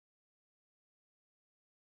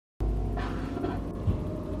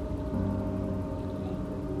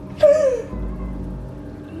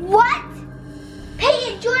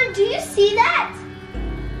see that?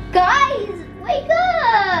 Guys, wake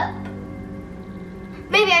up!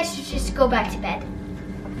 Maybe I should just go back to bed.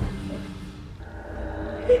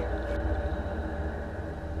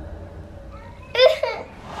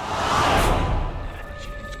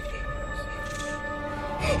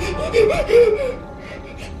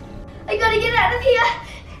 I gotta get out of here.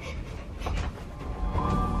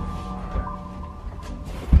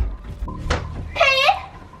 Payton?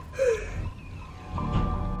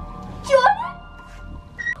 Jordyn?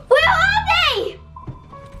 Where are they?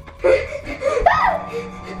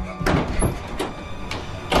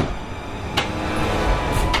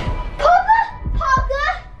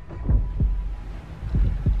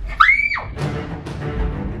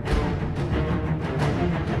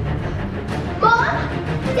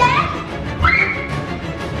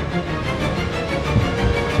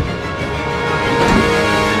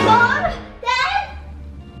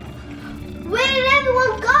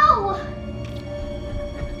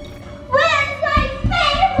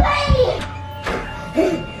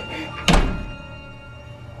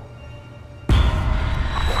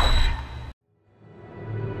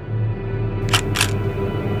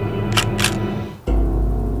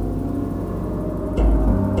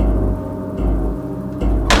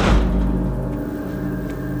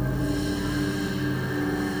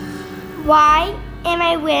 Why am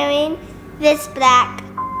I wearing this black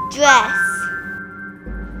dress?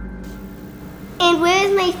 And where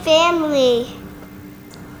is my family?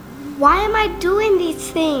 Why am I doing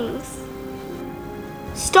these things?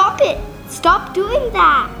 Stop it! Stop doing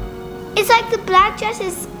that! It's like the black dress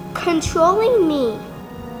is controlling me.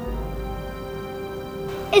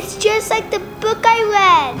 It's just like the book I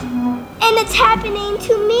read. And it's happening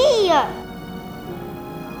to me.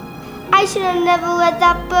 I should have never read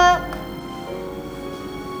that book.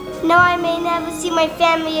 Now I may never see my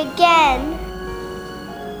family again.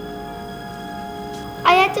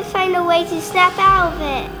 I have to find a way to snap out of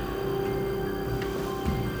it.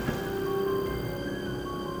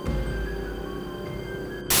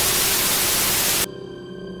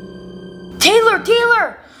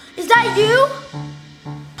 Taylor, is that you?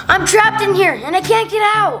 I'm trapped in here and I can't get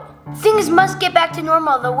out. Things must get back to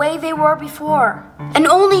normal the way they were before. And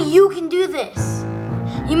only you can do this.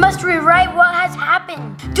 You must rewrite what has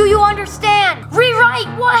happened. Do you understand? Rewrite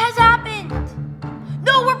what has happened.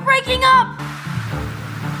 No, we're breaking up.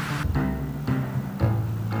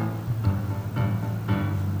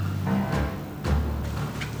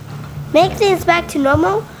 Make things back to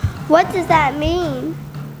normal? What does that mean?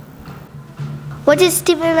 What does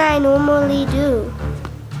Steven and I normally do?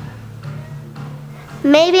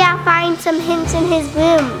 Maybe I'll find some hints in his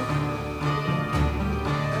room.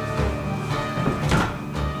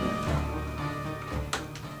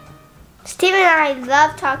 Steven and I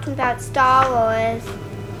love talking about Star Wars.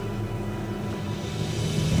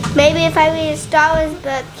 Maybe if I read a Star Wars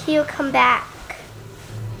book, he'll come back.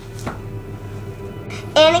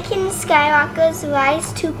 Anakin Skywalker's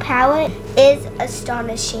rise to power is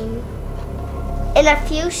astonishing. In a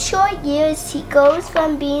few short years, he goes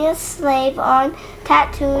from being a slave on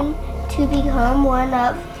Tatooine to become one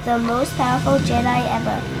of the most powerful Jedi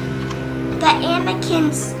ever. But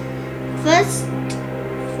Anakin's first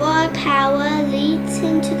for power leads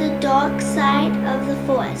him to the dark side of the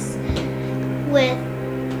Force, with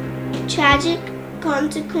tragic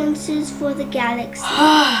consequences for the galaxy.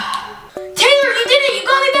 Taylor, you did it! You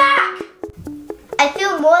got me back! I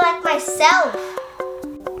feel more like myself.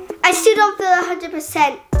 I still don't feel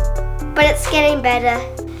 100%, but it's getting better.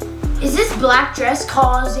 Is this black dress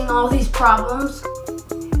causing all these problems?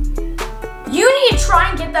 You need to try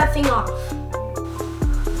and get that thing off.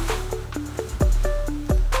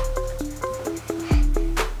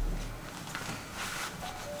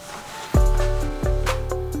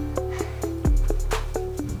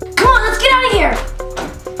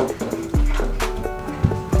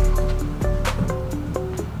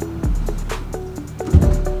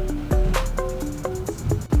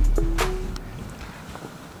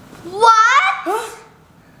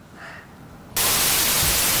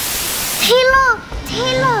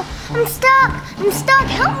 Taylor, I'm stuck,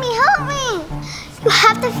 help me. You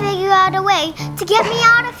have to figure out a way to get me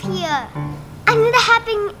out of here. I need a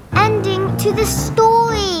happy ending to this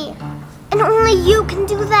story. And only you can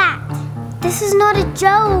do that. This is not a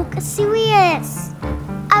joke, it's serious.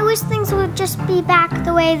 I wish things would just be back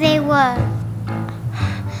the way they were.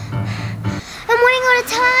 I'm running out of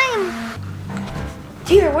time.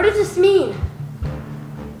 Taylor, what does this mean?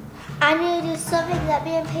 I need to do something that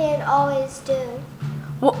me and Payton always do.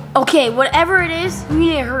 Well, okay, whatever it is, you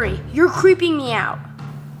need to hurry. You're creeping me out.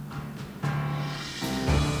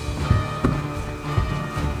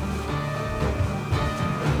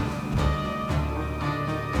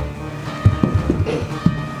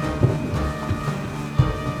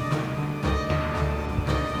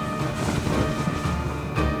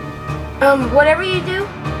 Whatever you do,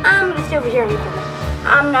 I'm gonna stay over here in the corner.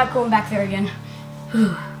 I'm not going back there again.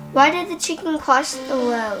 Why did the chicken cross the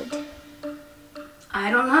road?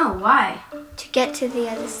 I don't know. Why? To get to the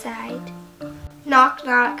other side. Knock,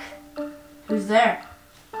 knock. Who's there?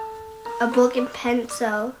 A broken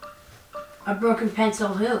pencil. A broken pencil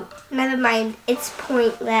who? Never mind, it's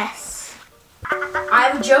pointless. I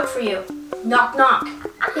have a joke for you. Knock, knock.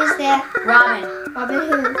 Who's there? Robin. Robin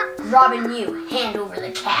who? Robin you. Hand over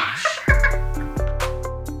the cash.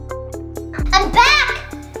 I'm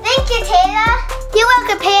back! Thank you, Taylor. You're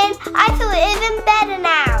welcome, Payton. I feel even better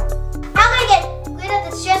now. I'm gonna get rid of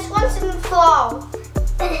the stress once and for all.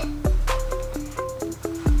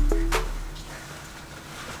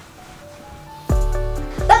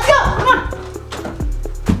 Let's go! Come on!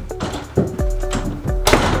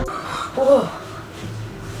 Oh.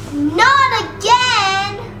 Not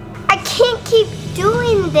again! I can't keep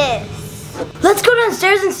doing this. Let's go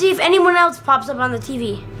downstairs and see if anyone else pops up on the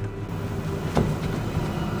TV.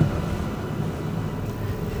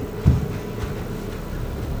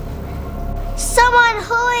 Someone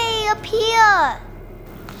hurry up here!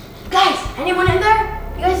 Guys, anyone in there?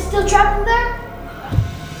 You guys still trapped in there?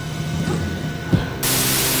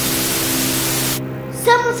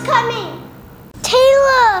 Someone's coming!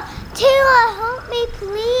 Taylor! Taylor, help me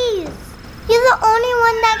please! You're the only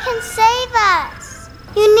one that can save us!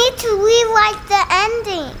 You need to rewrite the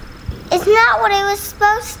ending. It's not what it was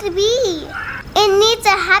supposed to be. It needs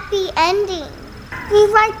a happy ending.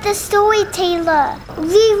 Rewrite the story, Taylor.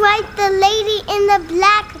 Rewrite the lady in the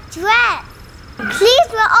black dress. Please,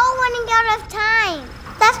 we're all running out of time.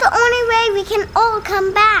 That's the only way we can all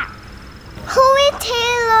come back. Hurry,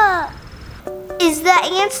 Taylor. Is the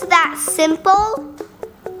answer that simple?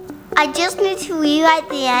 I just need to rewrite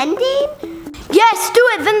the ending? Yes, do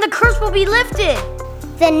it, then the curse will be lifted.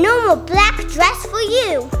 The normal black dress for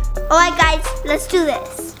you. Alright guys, let's do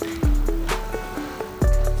this.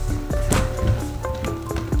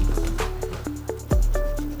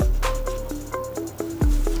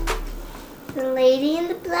 The lady in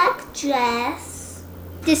the black dress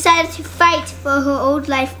decided to fight for her old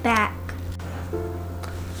life back.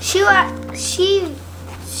 She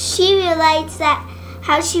realized that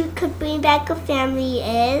how she could bring back her family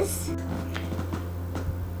is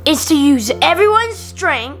to use everyone's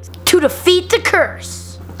strength to defeat the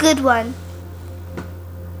curse. Good one.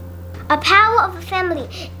 A power of a family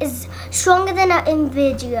is stronger than an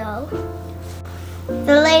individual.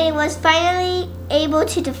 The lady was finally able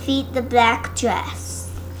to defeat the black dress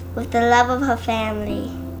with the love of her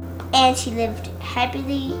family, and she lived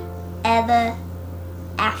happily ever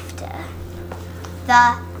after.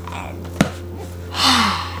 The end.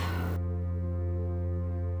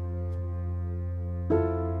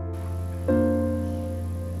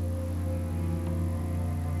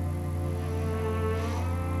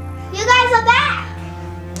 You guys are back!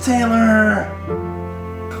 Taylor!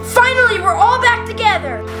 Finally, we're all back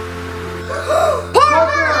together!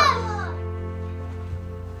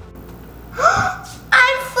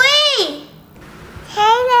 I'm free!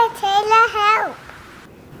 Taylor, help!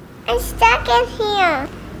 I'm stuck in here.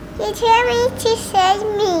 You tell me to save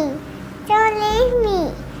me. Don't leave me.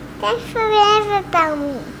 Think forever about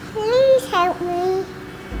me. Please help me.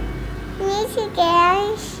 I need to get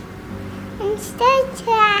out. I'm still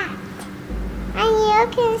trapped. And you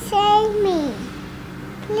can save me.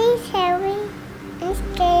 Please help me. I'm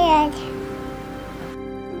scared.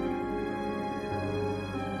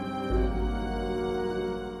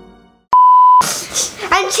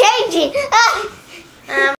 I'm changing.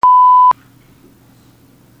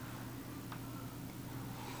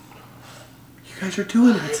 You guys are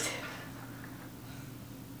doing it.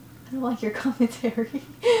 I don't like your commentary.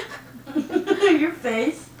 Your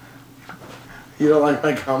face. You don't like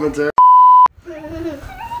my commentary?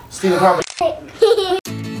 Steven, probably.